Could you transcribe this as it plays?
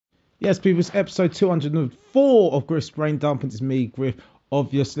Yes, people, it's episode 204 of Griff's Brain Dumping. It's me, Griff.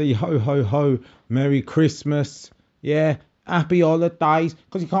 Obviously, ho, ho, ho. Merry Christmas. Yeah, happy holidays.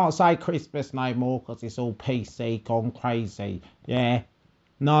 Because you can't say Christmas no more because it's all PC, gone crazy. Yeah.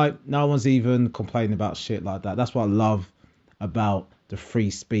 No one's even complaining about shit like that. That's what I love about the free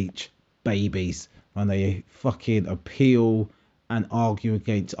speech babies when they fucking appeal and argue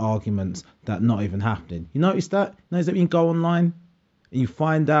against arguments that not even happening. You notice that? Notice that you can go online and you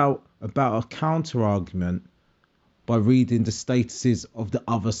find out about a counter argument by reading the statuses of the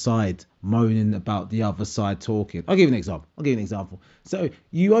other side, moaning about the other side talking. I'll give you an example. So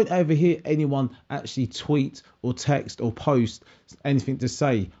you won't ever hear anyone actually tweet or text or post anything to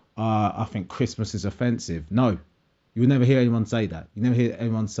say, I think Christmas is offensive. No, you will never hear anyone say that. You never hear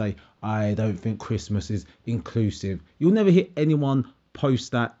anyone say, I don't think Christmas is inclusive. You'll never hear anyone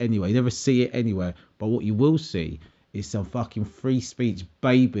post that anyway. You never see it anywhere. But what you will see is some fucking free speech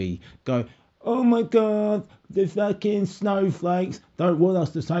baby go, oh my God, the fucking snowflakes don't want us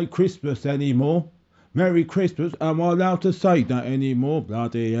to say Christmas anymore. Merry Christmas, am I allowed to say that anymore?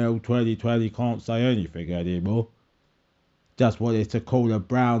 Bloody hell, 2020 can't say anything anymore. Just wanted to call a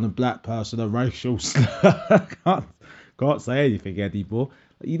brown and black person a racial slur. can't say anything anymore.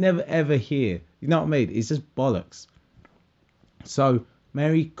 You never ever hear, you know what I mean? It's just bollocks. So,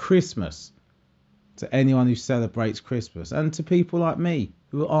 Merry Christmas to anyone who celebrates Christmas, and to people like me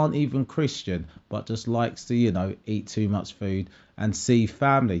who aren't even Christian but just likes to, eat too much food and see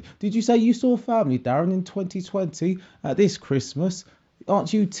family. Did you say you saw family, Darren, in 2020 at this Christmas?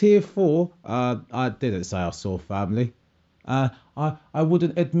 Aren't you tier 4? I didn't say I saw family. I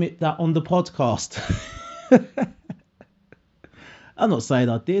wouldn't admit that on the podcast. I'm not saying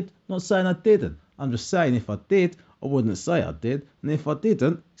I did, I'm not saying I didn't. I'm just saying if I did, I wouldn't say I did. And if I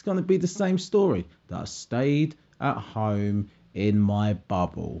didn't, it's going to be the same story, that I stayed at home in my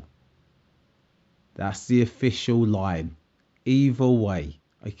bubble. That's the official line. Either way,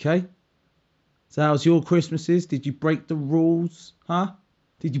 okay? So how's your Christmases? Did you break the rules? Huh?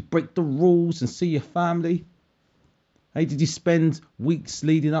 Did you break the rules and see your family? Hey, did you spend weeks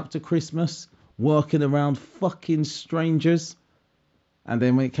leading up to Christmas working around fucking strangers? And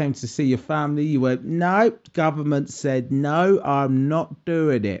then when it came to see your family, you went, no, government said, no, I'm not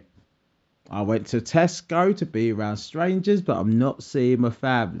doing it. I went to Tesco to be around strangers, but I'm not seeing my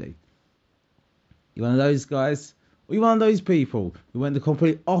family. You one of those guys? Or you one of those people who went the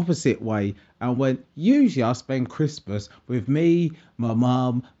complete opposite way and went, usually I spend Christmas with me, my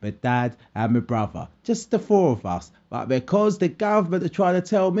mum, my dad and my brother. Just the 4 of us. But because the government are trying to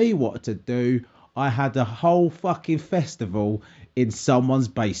tell me what to do, I had a whole fucking festival in someone's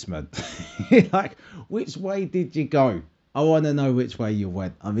basement. Like, which way did you go? I want to know which way you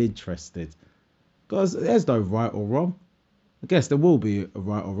went. I'm interested. Because there's no right or wrong. I guess there will be a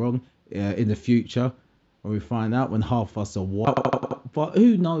right or wrong in the future when we find out, when half of us are white. But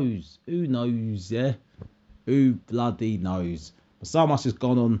who knows? Who knows, yeah? Who bloody knows? But so much has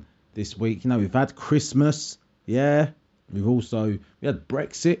gone on this week. We've had Christmas, yeah? We had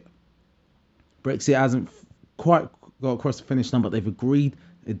Brexit. Brexit hasn't quite got across the finish line, but they've agreed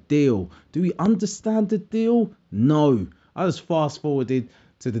a deal. Do we understand the deal? No. I just fast forwarded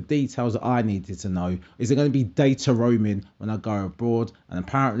to the details that I needed to know. Is there going to be data roaming when I go abroad? And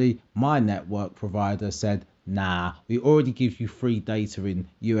apparently my network provider said, nah, we already give you free data in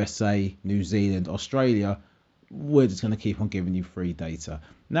USA, New Zealand, Australia. We're just going to keep on giving you free data.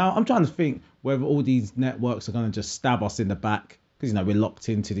 Now, I'm trying to think whether all these networks are going to just stab us in the back because, we're locked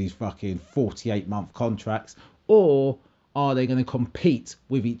into these fucking 48-month contracts, or are they going to compete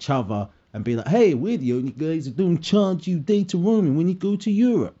with each other and be like, hey, we're the only guys that don't charge you data roaming when you go to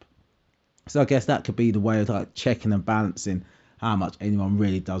Europe? So I guess that could be the way of like checking and balancing how much anyone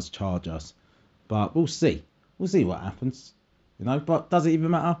really does charge us. But we'll see. We'll see what happens. But does it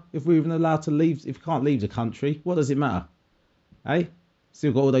even matter if we're even allowed to leave? If we can't leave the country, what does it matter? Hey?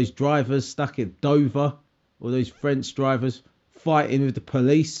 Still got all those drivers stuck in Dover, all those French drivers fighting with the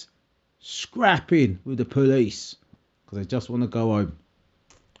police, scrapping with the police because they just want to go home.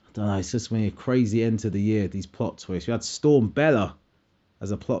 I don't know, it's just been a crazy end to the year, these plot twists. We had Storm Bella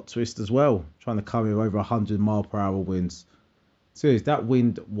as a plot twist as well, trying to come in over 100 mile per hour winds. Seriously, that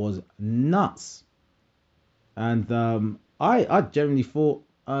wind was nuts. And I generally thought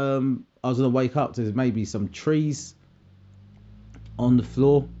I was going to wake up to maybe some trees on the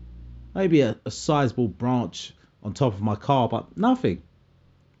floor, maybe a sizable branch on top of my car, but nothing.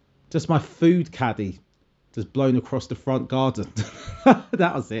 Just my food caddy just blown across the front garden.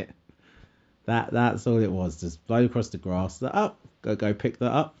 That was it. That's all it was. Just blown across the grass. Go pick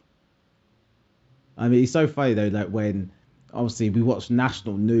that up. I mean, it's so funny though, like when obviously we watch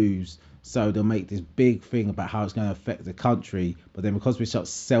national news, so they'll make this big thing about how it's going to affect the country. But then because we're such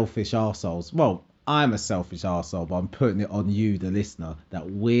selfish arseholes, well, I'm a selfish arsehole, but I'm putting it on you, the listener, that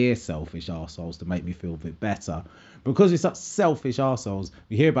we're selfish arseholes to make me feel a bit better. Because we're such selfish arseholes,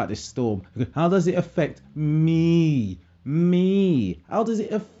 we hear about this storm. How does it affect me? Me. How does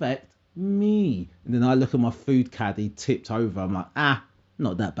it affect me? And then I look at my food caddy tipped over. I'm like,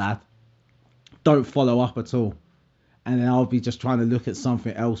 not that bad. Don't follow up at all. And then I'll be just trying to look at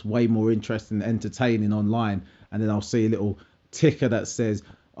something else way more interesting and entertaining online. And then I'll see a little ticker that says,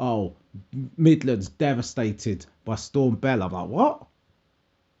 oh, Midlands devastated by Storm Bella. I'm like, what?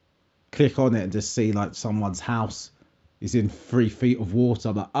 Click on it and just see like someone's house is in 3 feet of water.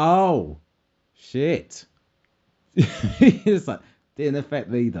 I'm like, oh, shit. It's like, didn't affect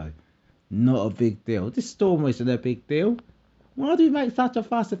me though. Not a big deal. This storm wasn't a big deal. Why do you make such a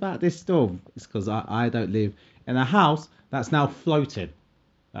fuss about this storm? It's because I don't live in a house that's now floating.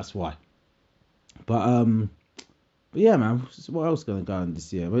 That's why. But yeah, man. What else is going to go on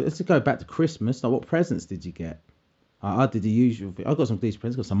this year? Well, let's go back to Christmas. Like, what presents did you get? I did the usual thing. I got some decent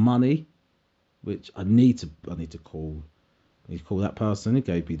presents. Got some money, which I need to call. I need to call that person who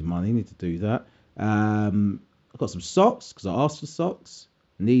gave me the money. I need to do that. I got some socks because I asked for socks.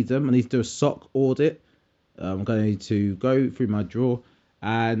 Need them. I need to do a sock audit. I'm going to go through my drawer,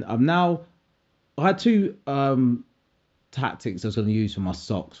 and I had two tactics I was going to use for my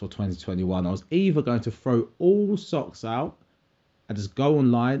socks for 2021. I was either going to throw all socks out and just go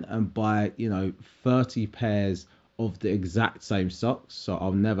online and buy 30 pairs of the exact same socks, so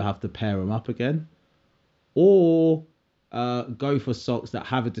I'll never have to pair them up again, or go for socks that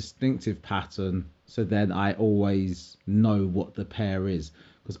have a distinctive pattern, so then I always know what the pair is.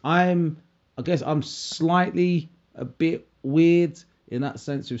 Because I guess I'm slightly a bit weird in that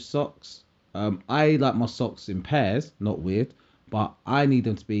sense with socks. I like my socks in pairs, not weird, but I need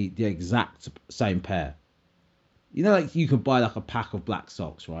them to be the exact same pair. Like you can buy like a pack of black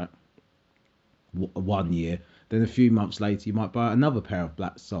socks, right? 1 year, then a few months later you might buy another pair of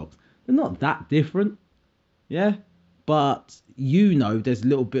black socks. They're not that different, yeah, but there's a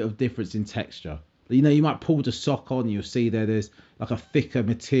little bit of difference in texture. You might pull the sock on, you'll see there's like a thicker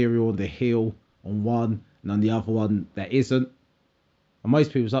material on the heel on one, and on the other one there isn't. And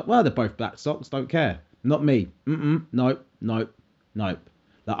most people's like, well, they're both black socks, don't care. Not me. Nope. Like,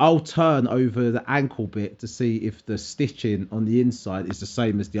 I'll turn over the ankle bit to see if the stitching on the inside is the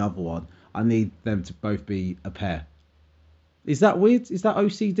same as the other one. I need them to both be a pair. Is that weird? Is that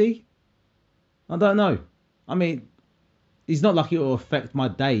OCD? I don't know. I mean, it's not like it will affect my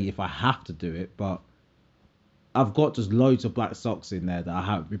day if I have to do it, but I've got just loads of black socks in there that I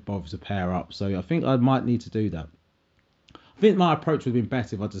haven't been bothered to pair up. So I think I might need to do that. I think my approach would have been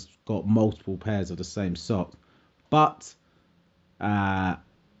better if I just got multiple pairs of the same socks. But I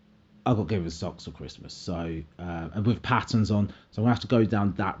got given socks for Christmas, so and with patterns on, so I'm gonna have to go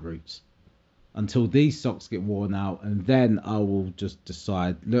down that route until these socks get worn out, and then I will just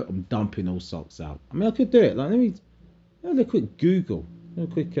decide. Look, I'm dumping all socks out. I mean, I could do it. Like, let me have a quick Google. A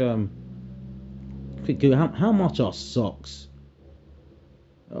quick Google. How much are socks?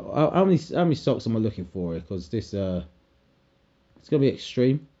 How many socks am I looking for here? Because this it's gonna be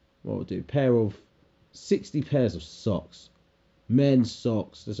extreme. What we'll do? Pair of 60 pairs of socks. Men's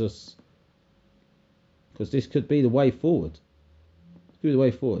socks. Because this could be the way forward.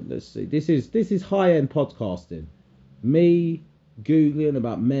 Let's see. This is high-end podcasting. Me googling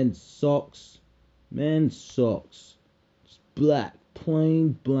about men's socks. Just black,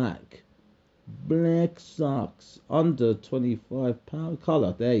 plain black socks under £25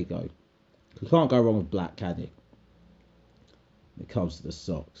 colour. There you go. You can't go wrong with black, can you? When it comes to the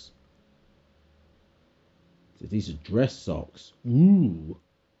socks. So these are dress socks. Ooh.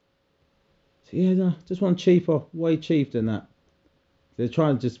 So yeah, no, just one cheaper, way cheaper than that. They're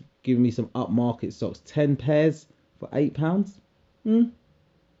trying to just give me some upmarket socks. 10 pairs for £8.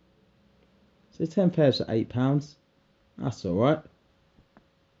 So 10 pairs for £8. That's alright.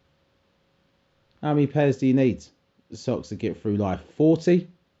 How many pairs do you need? The socks to get through life. 40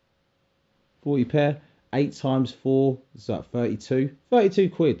 pair. 8 times 4 is like 32. 32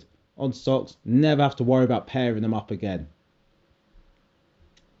 quid on socks. Never have to worry about pairing them up again.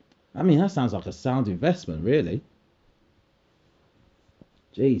 I mean, that sounds like a sound investment, really.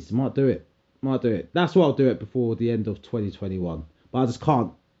 Jeez, might do it. That's what I'll do it before the end of 2021. But I just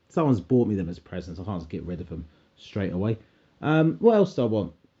can't. Someone's bought me them as presents. I can't just get rid of them straight away. What else do I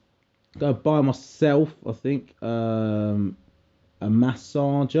want? Go buy myself, I think, a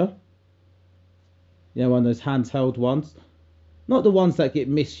massager. Yeah, one of those handheld ones. Not the ones that get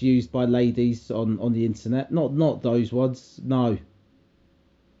misused by ladies on the internet. Not those ones. No.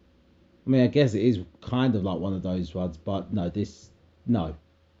 I mean, I guess it is kind of like one of those ones, but no, no.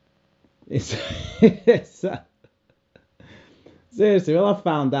 It's, it's seriously, when I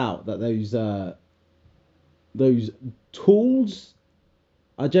found out that those tools,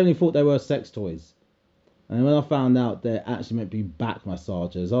 I generally thought they were sex toys. And when I found out they're actually meant to be back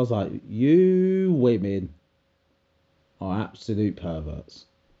massagers, I was like, you women are absolute perverts.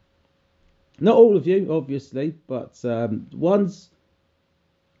 Not all of you, obviously, but ones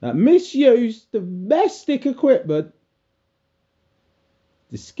that misuse domestic equipment,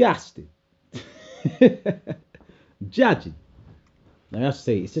 disgusting. Judging. Now, let's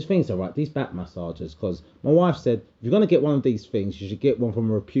see. It's just things are right. These back massagers, because my wife said if you're going to get one of these things, you should get one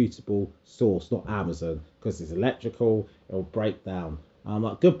from a reputable source, not Amazon, because it's electrical, it'll break down. I'm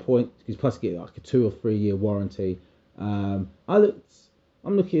like, good point, because plus you get like a 2 or 3 year warranty. I'm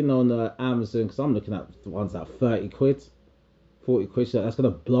looking on Amazon, because I'm looking at the ones that are 30 quid, 40 quid. So that's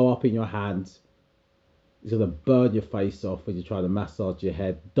going to blow up in your hand. It's going to burn your face off when you're trying to massage your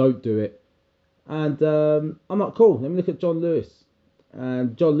head. Don't do it. And I'm like, cool, let me look at John Lewis.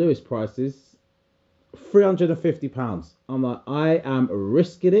 And John Lewis prices £350. I'm like, I am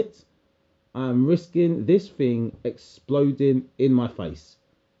risking it. I'm risking this thing exploding in my face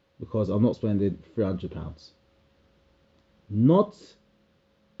because I'm not spending £300. Not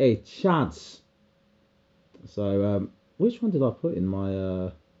a chance. So which one did I put in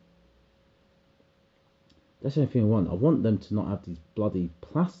my that's the only thing I want. I want them to not have these bloody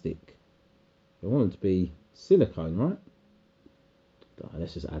plastic. I want them to be silicone, right?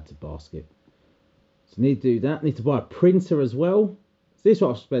 Let's just add to basket. So need to do that. Need to buy a printer as well. So this is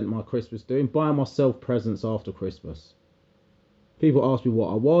what I've spent my Christmas doing. Buying myself presents after Christmas. People ask me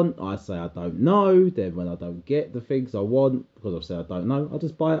what I want. I say I don't know. Then when I don't get the things I want, because I've said I don't know, I'll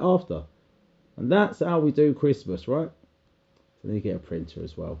just buy it after. And that's how we do Christmas, right? So need to get a printer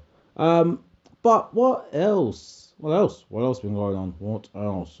as well. But what else? What else been going on? What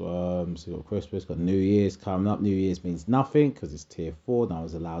else? So you got Christmas, got New Year's coming up. New Year's means nothing because it's tier 4. No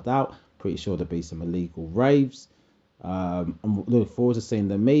one's allowed out. Pretty sure there'll be some illegal raves. I'm looking forward to seeing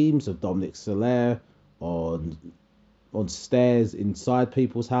the memes of Dominic Soler on stairs inside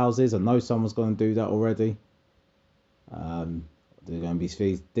people's houses. I know someone's going to do that already. They're going to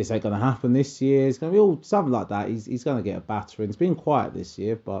be, this ain't going to happen this year. It's going to be all something like that. He's going to get a battering. It's been quiet this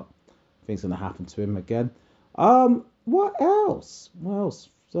year, but I think it's going to happen to him again. What else?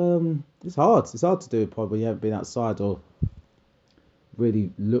 It's hard. It's hard to do a pod when you haven't been outside or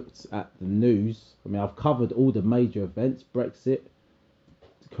really looked at the news. I mean, I've covered all the major events: Brexit,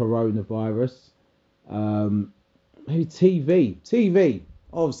 coronavirus, maybe TV.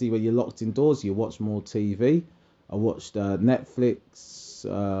 Obviously, when you're locked indoors, you watch more TV. I watched Netflix.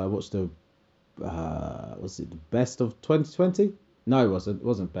 Watched was it the best of 2020? No, it wasn't. It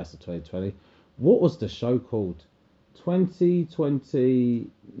wasn't best of 2020. What was the show called? 2020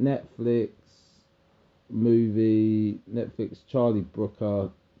 Netflix movie. Netflix Charlie Brooker.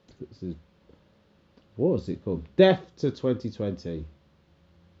 What was it called? Death to 2020.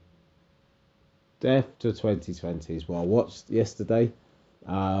 Death to 2020 is what I watched yesterday,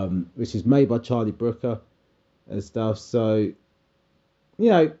 which is made by Charlie Brooker and stuff. So,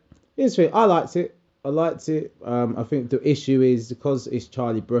 it's true. I liked it. I think the issue is because it's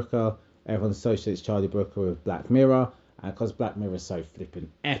Charlie Brooker, everyone associates Charlie Brooker with Black Mirror, and because Black Mirror is so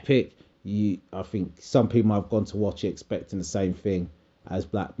flipping epic, I think some people have gone to watch it expecting the same thing as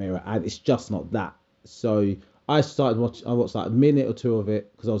Black Mirror, and it's just not that. So I watched like a minute or two of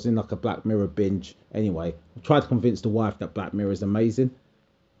it because I was in like a Black Mirror binge anyway. I tried to convince the wife that Black Mirror is amazing.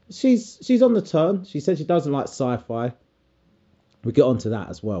 She's on the turn. She said she doesn't like sci-fi. We'll get onto that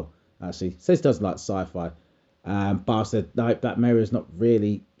as well. Actually, says she doesn't like sci-fi. But I said, no, Black Mirror is not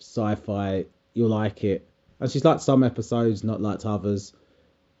really sci-fi. You'll like it. And she's liked some episodes, not liked others.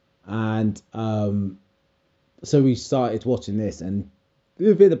 And so we started watching this, and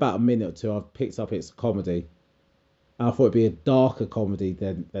within about a minute or two, I've picked up it's a comedy. And I thought it'd be a darker comedy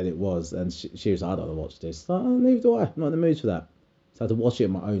than it was. And she was like, I don't want to watch this. Like, oh, neither do I. I'm not in the mood for that. So I had to watch it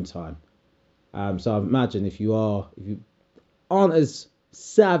in my own time. So I imagine if you aren't as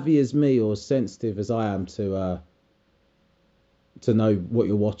savvy as me or sensitive as I am to know what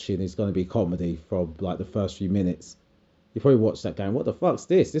you're watching is going to be comedy from like the first few minutes, you probably watch that going, what the fuck's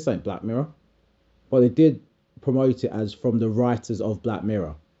this? This ain't Black Mirror. But they did promote it as from the writers of Black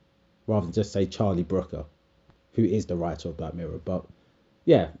Mirror, rather than just say Charlie Brooker, who is the writer of Black Mirror. But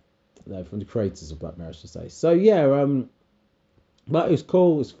yeah, no, from the creators of Black Mirror, I should say. So yeah, but it was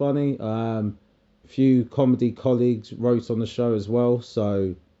cool. It was funny. few comedy colleagues wrote on the show as well,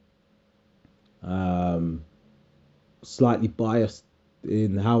 so um, slightly biased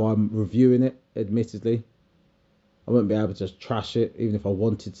in how I'm reviewing it. Admittedly, I wouldn't be able to just trash it even if I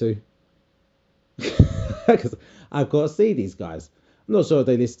wanted to, because I've got to see these guys. I'm not sure if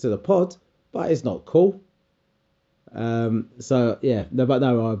they listen to the pod, but it's not cool. So yeah, no, but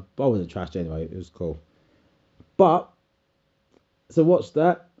no, I wasn't trashed anyway. It was cool. But so watch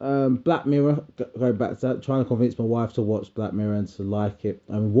that. Black Mirror. Going back to that, trying to convince my wife to watch Black Mirror and to like it.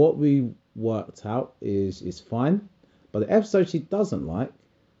 And what we worked out is fine. But the episode she doesn't like,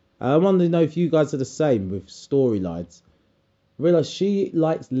 I want to know if you guys are the same with storylines. I realise she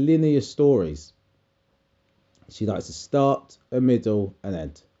likes linear stories. She likes a start, a middle, an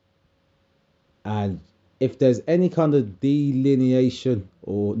end. And if there's any kind of delineation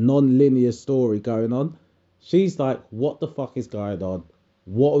or non-linear story going on, she's like, what the fuck is going on?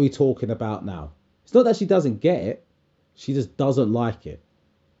 What are we talking about now? It's not that she doesn't get it. She just doesn't like it.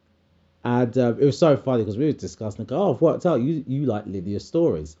 And it was so funny because we were discussing, like, oh, I've worked out you like linear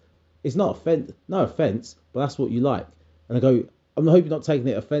stories. It's not no offense, but that's what you like. And I go, I hope you're not taking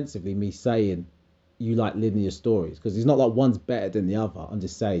it offensively, me saying you like linear stories, because it's not like one's better than the other. I'm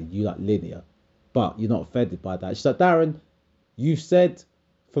just saying you like linear, but you're not offended by that. She's like, Darren, you've said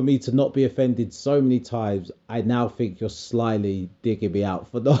for me to not be offended so many times. I now think you're slyly digging me out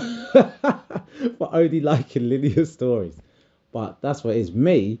for not for only liking linear stories. But that's what it is.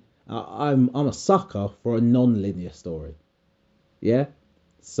 Me, I'm a sucker for a non-linear story. Yeah.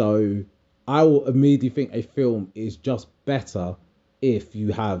 So I will immediately think a film is just better if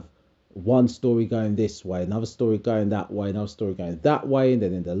you have one story going this way, another story going that way, another story going that way, and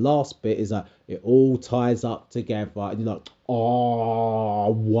then in the last bit is that it all ties up together, and you're like,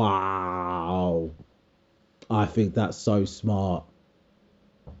 oh wow, I think that's so smart.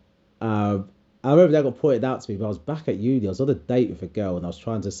 I remember that got pointed out to me, but I was back at uni. I was on a date with a girl, and I was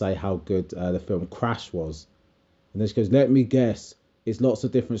trying to say how good the film Crash was, and then she goes, "Let me guess, it's lots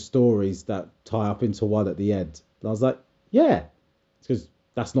of different stories that tie up into one at the end." And I was like, "Yeah," because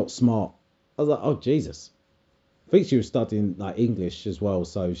that's not smart. I was like, "Oh Jesus." I think she was studying like English as well,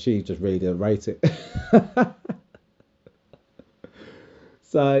 so she just really didn't rate it.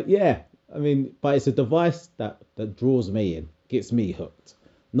 So yeah, I mean, but it's a device that draws me in, gets me hooked.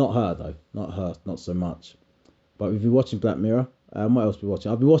 Not her though, not her, not so much. But we've been watching Black Mirror. What else have we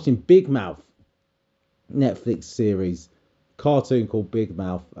watching? I've been watching Big Mouth, Netflix series, cartoon called Big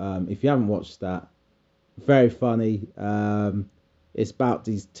Mouth. If you haven't watched that, very funny. It's about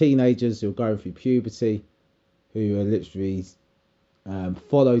these teenagers who are going through puberty, who are literally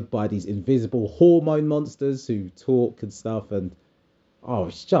followed by these invisible hormone monsters who talk and stuff. And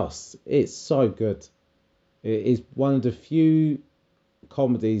oh, it's so good. It is one of the few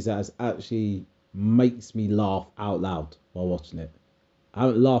comedies that has actually makes me laugh out loud while watching it. I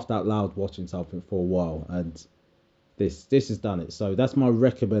haven't laughed out loud watching something for a while, and this has done it. So that's my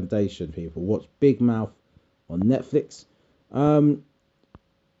recommendation, people. Watch Big Mouth on Netflix. What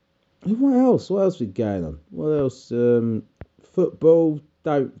else? What else we going on? What else? Football.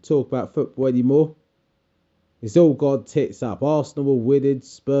 Don't talk about football anymore. It's all gone tits up. Arsenal are winning.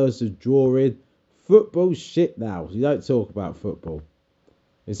 Spurs are drawing. Football's shit now. You don't talk about football.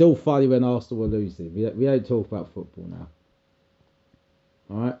 It's all funny when Arsenal are losing. We don't talk about football now.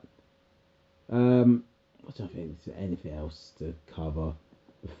 All right. I don't think there's anything else to cover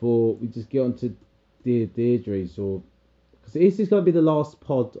before we just get on to Deirdre's, or because this is going to be the last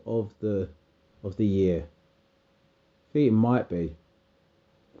pod of the year. I think it might be.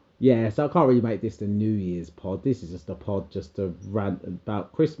 Yeah, so I can't really make this the New Year's pod. This is just a pod just to rant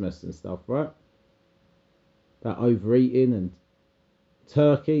about Christmas and stuff, right? About overeating and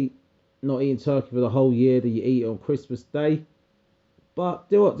turkey. Not eating turkey for the whole year that you eat on Christmas Day. But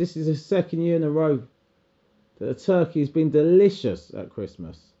do you know what? This is the second year in a row that the turkey has been delicious at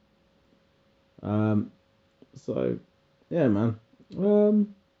Christmas. So yeah, man.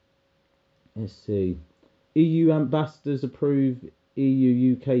 Let's see. EU ambassadors approve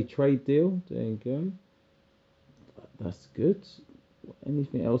EU UK trade deal. There you go. That's good.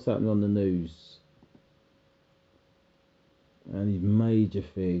 Anything else happening on the news? Any major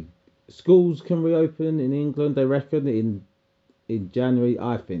thing? Schools can reopen in England, they reckon, in January.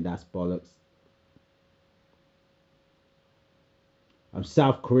 I think that's bollocks.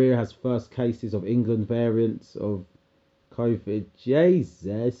 South Korea has first cases of England variants of COVID.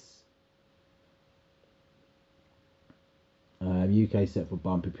 Jesus. UK set for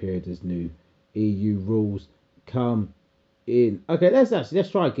bumpy period as new EU rules come in. Okay, let's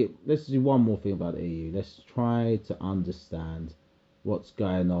do one more thing about the EU. Let's try to understand what's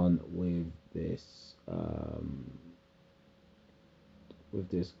going on with this. With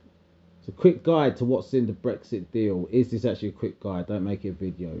this, it's a quick guide to what's in the Brexit deal. Is this actually a quick guide? Don't make it a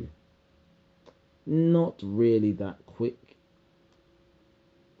video. Not really that quick.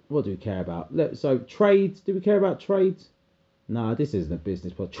 What do we care about? So trades. Do we care about trades? No, this isn't a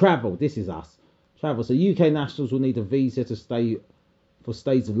business. But travel. This is us. Travel. So UK nationals will need a visa to stay for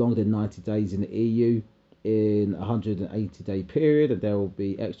stays of longer than 90 days in the EU in a 180-day period, and there will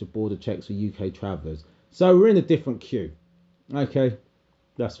be extra border checks for UK travellers. So we're in a different queue. Okay,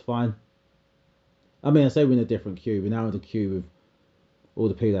 that's fine. I mean, I say we're in a different queue. We're now in the queue with all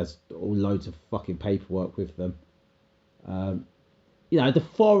the people that's all loads of fucking paperwork with them. The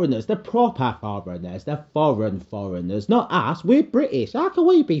foreigners, the proper foreigners, the foreigners, not us. We're British. How can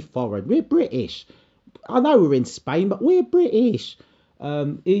we be foreign? We're British. I know we're in Spain, but we're British.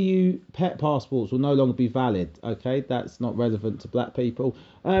 EU pet passports will no longer be valid. Okay, that's not relevant to black people.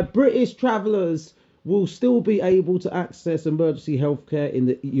 British travellers will still be able to access emergency healthcare in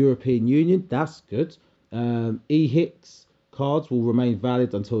the European Union. That's good. EHICS cards will remain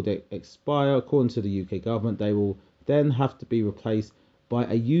valid until they expire. According to the UK government, they will then have to be replaced by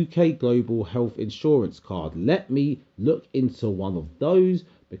a UK Global Health Insurance card. Let me look into one of those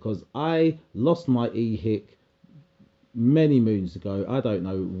because I lost my EHIC many moons ago. I don't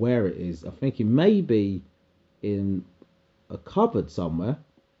know where it is. I think it may be in a cupboard somewhere,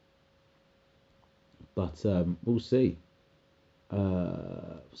 but we'll see.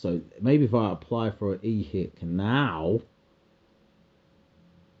 So maybe if I apply for an EHIC now,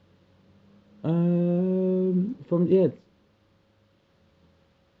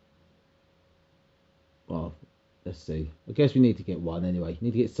 well, let's see. I guess we need to get one anyway. You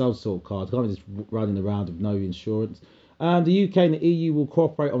need to get some sort of card. I can't be just running around with no insurance. The UK and the EU will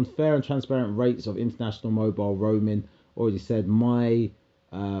cooperate on fair and transparent rates of international mobile roaming. Already said my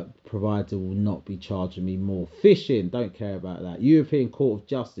provider will not be charging me more. Fishing, don't care about that. European Court of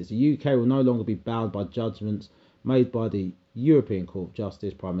Justice. The UK will no longer be bound by judgments made by the European Court of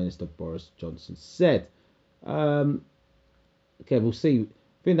Justice, Prime Minister Boris Johnson said. Okay, we'll see.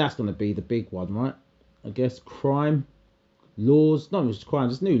 I think that's going to be the big one, right? I guess crime, laws, not just crime,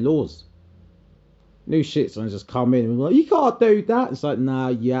 just new laws. New shit's gonna just come in and we're like, you can't do that. It's like, nah,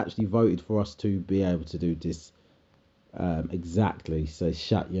 you actually voted for us to be able to do this. Exactly. So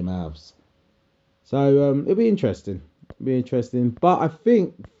shut your mouths. So it'll be interesting. But I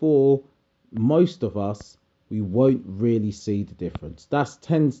think for most of us, we won't really see the difference. That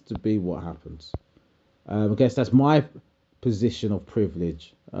tends to be what happens. I guess that's my position of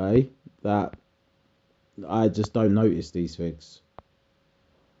privilege, that I just don't notice these things.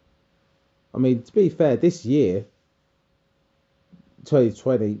 I mean, to be fair, this year,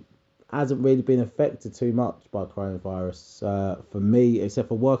 2020, hasn't really been affected too much by coronavirus for me, except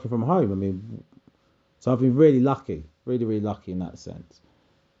for working from home. I mean, so I've been really lucky in that sense.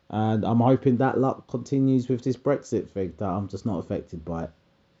 And I'm hoping that luck continues with this Brexit thing, that I'm just not affected by it.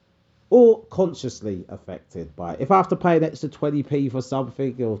 Or consciously affected by it. If I have to pay an extra 20p for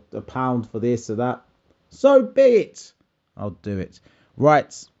something, or a pound for this or that, so be it. I'll do it.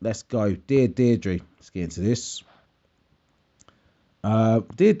 Right, let's go. Dear Deirdre, let's get into this.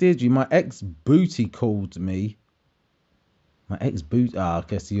 Dear Deirdre, my ex-booty called me. My ex-booty... I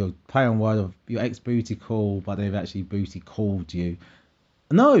guess you're playing on word of your ex-booty call, but they've actually booty called you.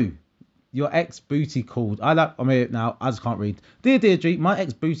 No, your ex-booty called... I'm here now, I just can't read. Dear Deirdre, my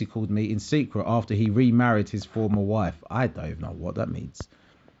ex-booty called me in secret after he remarried his former wife. I don't even know what that means.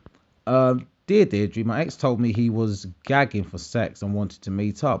 Dear Deirdre, my ex told me he was gagging for sex and wanted to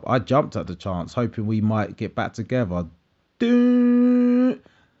meet up. I jumped at the chance, hoping we might get back together. That's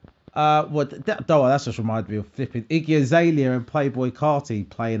just reminded me of flipping Iggy Azalea and Playboy Carti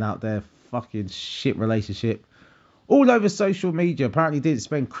playing out their fucking shit relationship all over social media. Apparently he didn't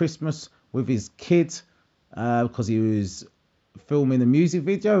spend Christmas with his kid because he was filming a music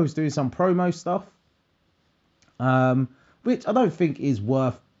video. He was doing some promo stuff, which I don't think is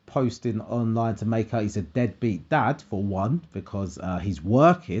worth posting online to make out he's a deadbeat dad, for one, because he's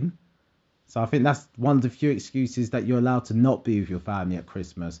working. So I think that's one of the few excuses that you're allowed to not be with your family at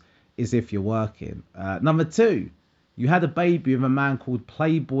Christmas, is if you're working. Number two, you had a baby with a man called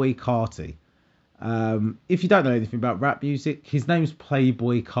Playboy Carti. If you don't know anything about rap music, his name's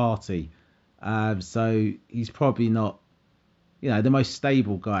Playboy Carti. So he's probably not, the most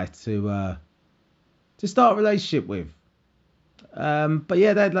stable guy to start a relationship with. But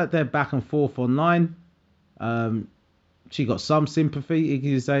yeah, they're back and forth online. She got some sympathy,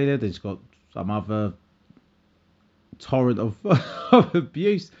 Iggy Azalea. Then she's got some other torrent of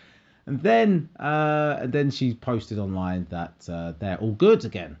abuse, and then she posted online that they're all good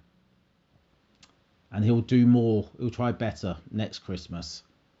again. and he'll do more. He'll try better next Christmas.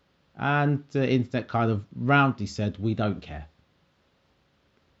 And the internet kind of roundly said, we don't care.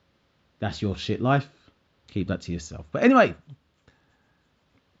 That's your shit life. Keep that to yourself. But anyway,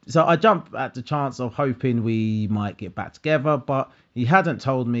 so I jumped at the chance of hoping we might get back together, but he hadn't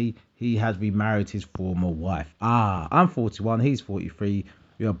told me he had remarried his former wife. I'm 41, he's 43.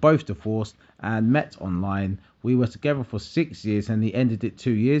 We are both divorced and met online. We were together for 6 years and he ended it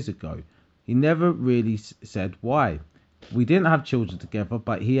 2 years ago. He never really said why. We didn't have children together,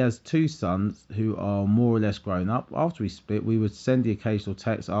 but he has 2 sons who are more or less grown up. After we split, we would send the occasional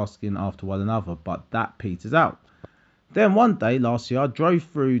text asking after one another, but that peters out. Then one day last year, I drove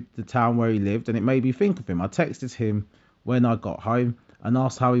through the town where he lived and it made me think of him. I texted him when I got home and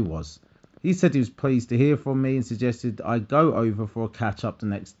asked how he was. He said he was pleased to hear from me and suggested I go over for a catch up the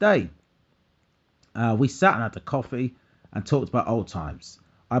next day. We sat and had a coffee and talked about old times.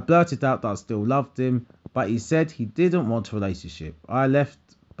 I blurted out that I still loved him, but he said he didn't want a relationship. I left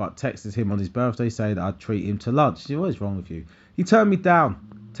but texted him on his birthday saying that I'd treat him to lunch. What is wrong with you? He turned me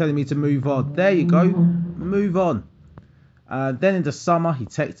down, telling me to move on. There you go, move on. Then in the summer, he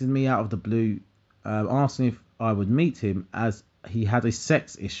texted me out of the blue, asking if I would meet him as he had a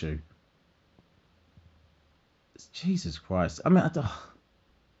sex issue. Jesus Christ. I mean,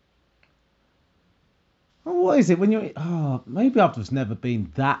 what is it when you're... maybe I've just never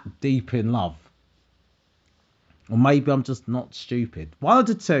been that deep in love. Or maybe I'm just not stupid. One of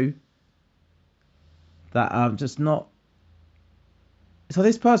the two that I'm just not... So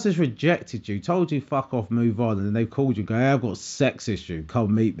this person's rejected you, told you fuck off, move on, and then they've called you and go, hey, I've got a sex issue,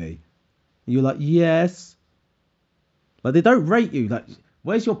 come meet me. And you're like, yes. Like, they don't rate you. Like,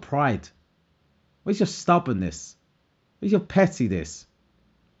 where's your pride? Where's your stubbornness? Where's your pettiness?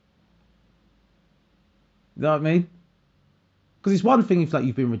 You know what I mean? Because it's one thing if like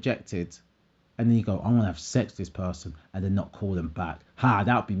you've been rejected and then you go, I'm going to have sex with this person and then not call them back. That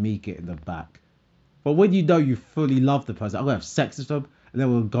would be me getting them back. But when you know you fully love the person, I'm going to have sex with them and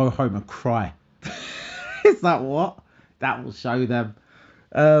then we'll go home and cry. Is that what? That will show them.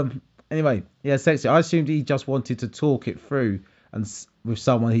 Anyway, yeah, sexy. I assumed he just wanted to talk it through and with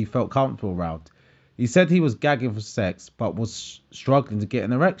someone he felt comfortable around. He said he was gagging for sex but was struggling to get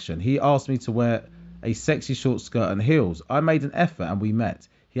an erection. He asked me to wear a sexy short skirt and heels. I made an effort and we met.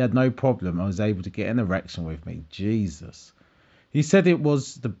 He had no problem and was able to get an erection with me. Jesus. He said it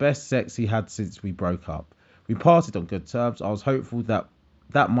was the best sex he had since we broke up. We parted on good terms. I was hopeful that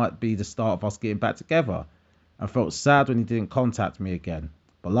that might be the start of us getting back together. I felt sad when he didn't contact me again.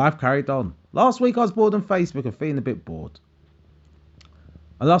 But life carried on. Last week I was bored on Facebook and feeling a bit bored.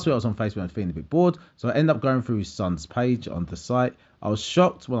 So I ended up going through his son's page on the site. I was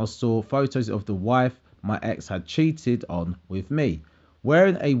shocked when I saw photos of the wife my ex had cheated on with me,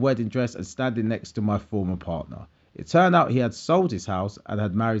 wearing a wedding dress and standing next to my former partner. It turned out he had sold his house and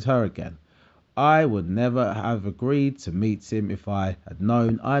had married her again. I would never have agreed to meet him if I had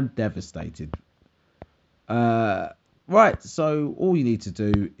known. I'm devastated. Right, so all you need to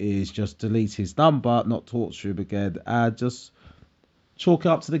do is just delete his number, not talk to him again, and just chalk it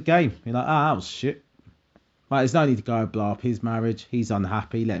up to the game. You're like, that was shit. Like, there's no need to go and blow up his marriage. He's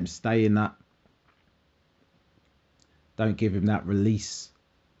unhappy. Let him stay in that. Don't give him that release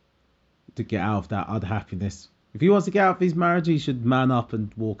to get out of that unhappiness. If he wants to get out of his marriage, he should man up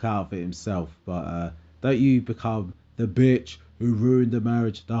and walk out of it himself. But don't you become the bitch who ruined the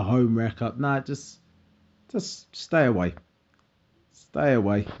marriage, the home wrecker. Nah, just stay away. Stay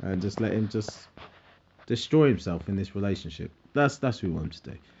away and just let him just destroy himself in this relationship. That's what we want him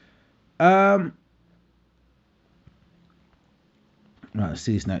to do. Right, let's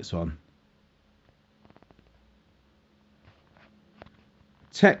see this next one.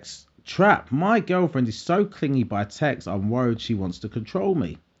 Text trap. My girlfriend is so clingy by text, I'm worried she wants to control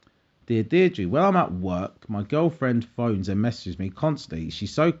me. Dear Deirdre, when I'm at work, my girlfriend phones and messages me constantly.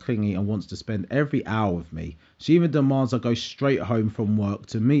 She's so clingy and wants to spend every hour with me. She even demands I go straight home from work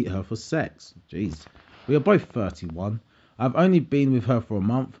to meet her for sex. Jeez. We are both 31. I've only been with her for a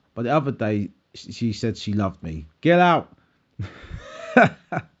month, but the other day she said she loved me. Get out!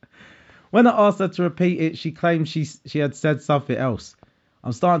 When I asked her to repeat it, she claimed she had said something else.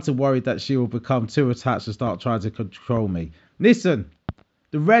 I'm starting to worry that she will become too attached and start trying to control me. Listen,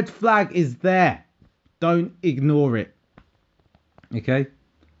 the red flag is there. Don't ignore it. Okay?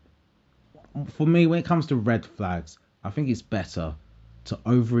 For me, when it comes to red flags, I think it's better to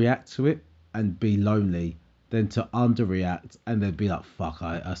overreact to it and be lonely than to underreact and then be like, fuck,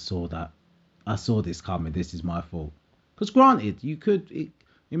 I saw that. I saw this coming. This is my fault. Because granted, it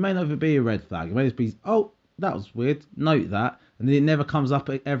may not even be a red flag. It may just be, oh, that was weird. Note that. And then it never comes up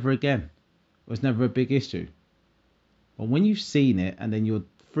ever again. It was never a big issue. But when you've seen it and then you're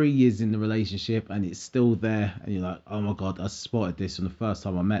 3 years in the relationship and it's still there and you're like, oh my God, I spotted this from the first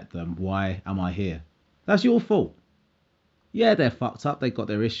time I met them. Why am I here? That's your fault. Yeah, they're fucked up. They got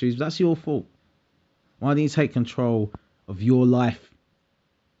their issues. But that's your fault. Why don't you take control of your life?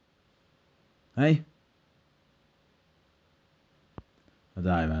 Hey? I don't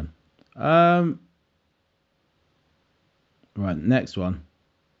know, man. Right, next one.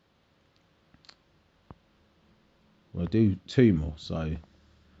 We'll do two more. So,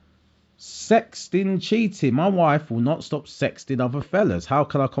 sexting cheating. My wife will not stop sexting other fellas. How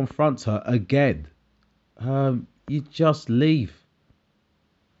can I confront her again? You just leave.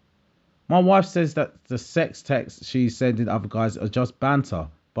 My wife says that the sex texts she's sending other guys are just banter,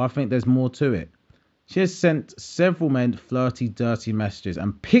 but I think there's more to it. She has sent several men flirty, dirty messages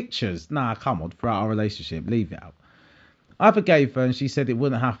and pictures. Nah, come on, throughout our relationship. Leave it out. I forgave her and she said it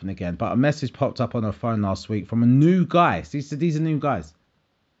wouldn't happen again, but a message popped up on her phone last week from a new guy. She said these are new guys.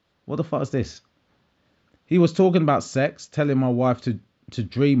 What the fuck is this? He was talking about sex, telling my wife to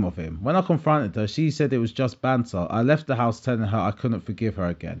dream of him. When I confronted her, she said it was just banter. I left the house telling her I couldn't forgive her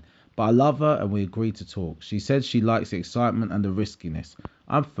again. But I love her and we agreed to talk. She said she likes the excitement and the riskiness.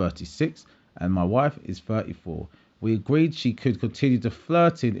 I'm 36 and my wife is 34. We agreed she could continue to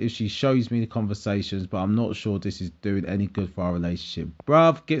flirting if she shows me the conversations, but I'm not sure this is doing any good for our relationship.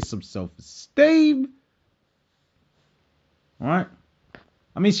 Bruv, get some self-esteem. Alright?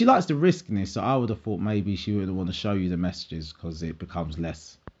 I mean, she likes the riskiness, so I would have thought maybe she would want to show you the messages because it becomes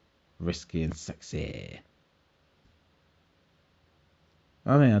less risky and sexy.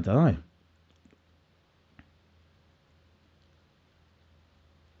 I mean, I don't know.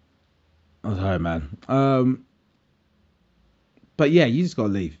 I don't know, man. But yeah, you just gotta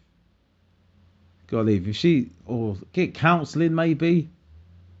leave. Gotta leave. If she or get counselling maybe,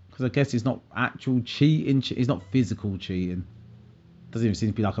 because I guess it's not actual cheating. It's not physical cheating. Doesn't even seem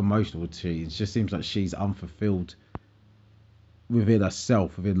to be like emotional cheating. It just seems like she's unfulfilled within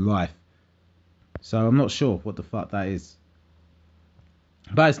herself, within life. So I'm not sure what the fuck that is.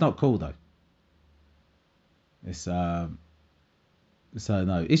 But it's not cool though. It's so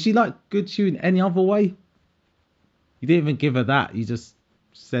no. Is she like good to you in any other way? You didn't even give her that. You just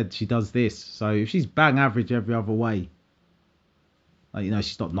said she does this. So if she's bang average every other way, like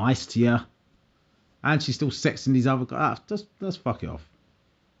she's not nice to you, and she's still sexing these other guys, just fuck it off.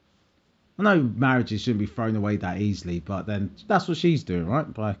 I know marriages shouldn't be thrown away that easily, but then that's what she's doing,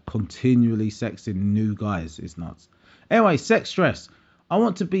 right? By continually sexing new guys. It's nuts. Anyway, sex stress. I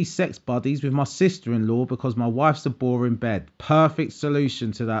want to be sex buddies with my sister-in-law because my wife's a bore in bed. Perfect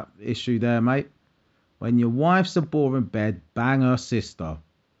solution to that issue there, mate. When your wife's a bore in bed, bang her sister.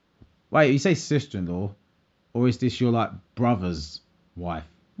 Wait, you say sister-in-law? Or is this your, like, brother's wife?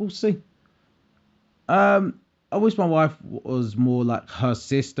 We'll see. I wish my wife was more like her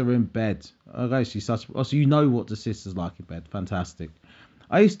sister in bed. Okay, she's such... Oh, so you know what the sister's like in bed. Fantastic.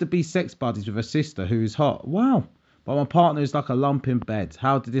 I used to be sex buddies with a sister who is hot. Wow. But my partner is like a lump in bed.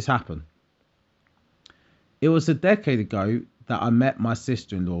 How did this happen? It was a decade ago that I met my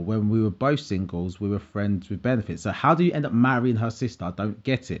sister-in-law. When we were both singles, we were friends with benefits. So how do you end up marrying her sister? I don't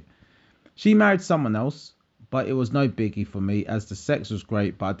get it. She married someone else, but it was no biggie for me as the sex was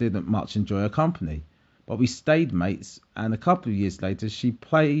great, but I didn't much enjoy her company. But we stayed mates, and a couple of years later, she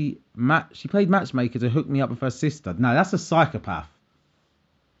played matchmaker to hook me up with her sister. Now, that's a psychopath.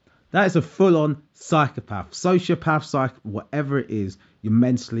 That is a full-on psychopath, sociopath, whatever it is. You're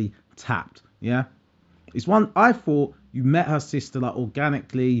mentally tapped, yeah? It's one, I thought you met her sister like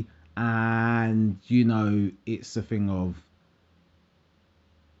organically and, it's a thing of,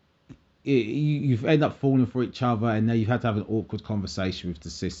 you've ended up falling for each other and then you've had to have an awkward conversation with the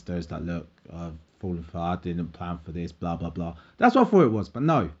sister. It's like, look, I've fallen for her, I didn't plan for this, blah, blah, blah. That's what I thought it was, but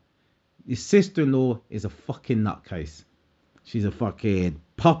no. Your sister-in-law is a fucking nutcase. She's a fucking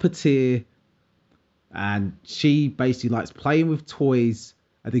puppeteer, and she basically likes playing with toys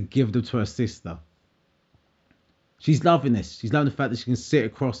and then give them to her sister. She's loving this. She's loving the fact that she can sit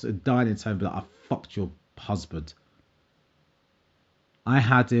across a dining table and be like, I fucked your husband. I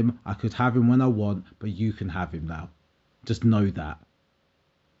had him. I could have him when I want, but you can have him now. Just know that.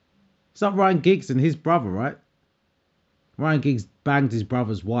 It's like Ryan Giggs and his brother, right? Ryan Giggs banged his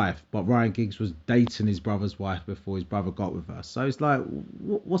brother's wife, but Ryan Giggs was dating his brother's wife before his brother got with her. So it's like,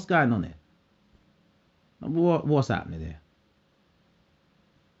 what's going on here? What's happening here?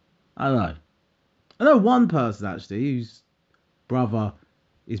 I don't know. I know one person actually whose brother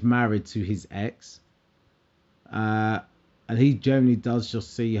is married to his ex, and he generally does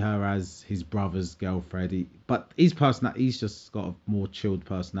just see her as his brother's girlfriend. But his personality, he's just got a more chilled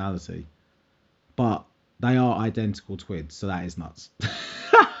personality. but they are identical twins, so that is nuts.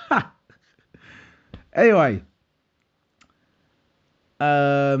 Anyway,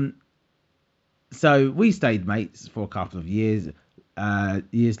 so we stayed mates for a couple of years.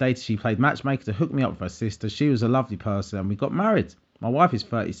 Years later, she played matchmaker to hook me up with her sister. She was a lovely person, and we got married. My wife is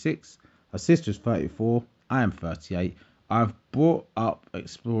 36. Her sister is 34. I am 38. I've brought up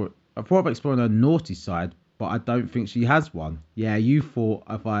exploring her naughty side, but I don't think she has one. Yeah, you thought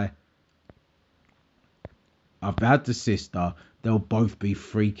if I've had the sister, they'll both be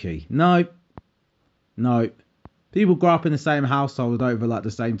freaky. No. People grow up in the same household over like the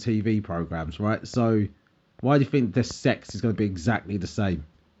same TV programs, right? So why do you think the sex is going to be exactly the same?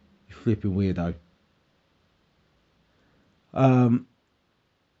 You flipping weirdo.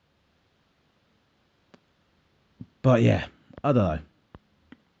 But yeah, I don't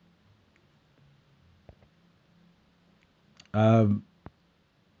know.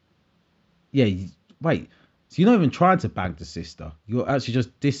 Yeah, wait. So you're not even trying to bang the sister. You're actually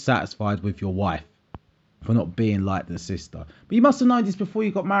just dissatisfied with your wife for not being like the sister. But you must have known this before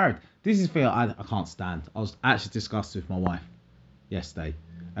you got married. This is the thing I can't stand. I was actually discussing with my wife yesterday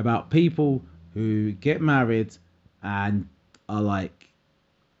about people who get married and are like,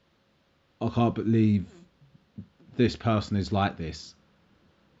 I can't believe this person is like this.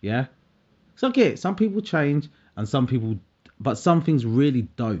 Yeah? So I get it. Some people change and some people, but some things really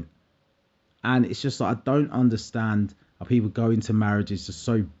don't. And it's just like, I don't understand how people go into marriages just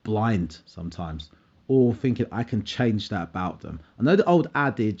so blind sometimes, or thinking I can change that about them. I know the old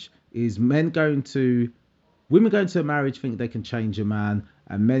adage is women going to a marriage think they can change a man,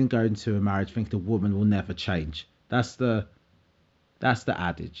 and men going to a marriage think the woman will never change. That's the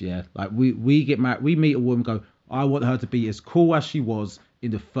adage, yeah. Like we get married, we meet a woman, go, I want her to be as cool as she was in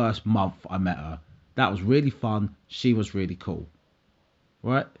the first month I met her. That was really fun. She was really cool,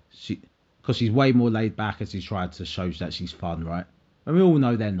 right? Because she's way more laid back as she's tried to show that she's fun, right? And we all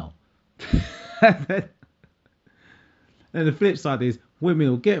know they're not. And the flip side is women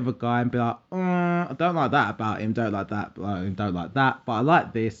will get with a guy and be like, I don't like that about him, don't like that about him, don't like that, but I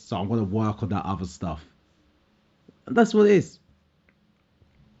like this, so I'm going to work on that other stuff. And that's what it is.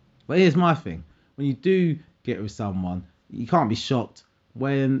 But here's my thing. When you do get with someone, you can't be shocked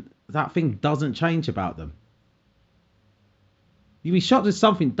when that thing doesn't change about them. You'd be shocked if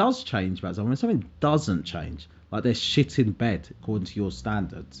something does change about someone. When something doesn't change, like they're shit in bed according to your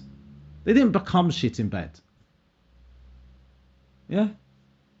standards. They didn't become shit in bed. Yeah? You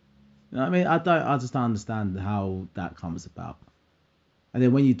know what I mean? I just don't understand how that comes about. And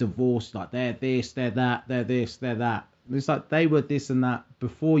then when you divorce, like they're this, they're that, they're this, they're that. And it's like they were this and that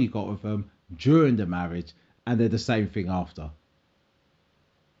before you got with them, during the marriage, and they're the same thing after.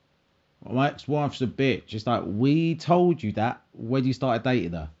 Well, my ex-wife's a bitch. It's like, we told you that when you started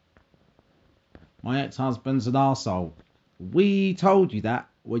dating her. My ex-husband's an arsehole. We told you that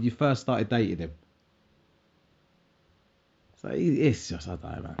when you first started dating him. So it's just, I don't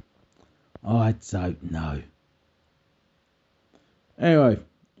know, man. I don't know. Anyway,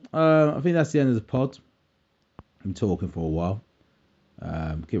 I think that's the end of the pod. I'm talking for a while.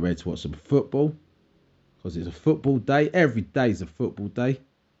 Get ready to watch some football. Because it's a football day. Every day is a football day.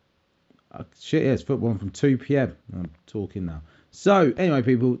 Shit, yeah, it's football from 2 p.m. I'm talking now. So, anyway,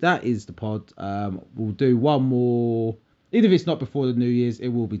 people, that is the pod. We'll do one more. Even if it's not before the New Year's, it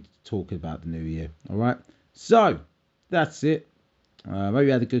will be talking about the New Year. All right? So, that's it. Maybe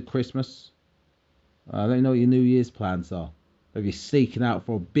you had a good Christmas. Let me know what your New Year's plans are. Maybe you're seeking out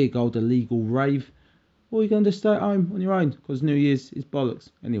for a big old illegal rave. Or you're going to stay at home on your own because New Year's is bollocks.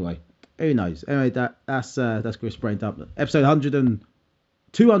 Anyway, who knows? Anyway, that's Chris Brained Up. Episode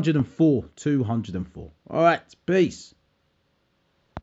 204. All right, peace.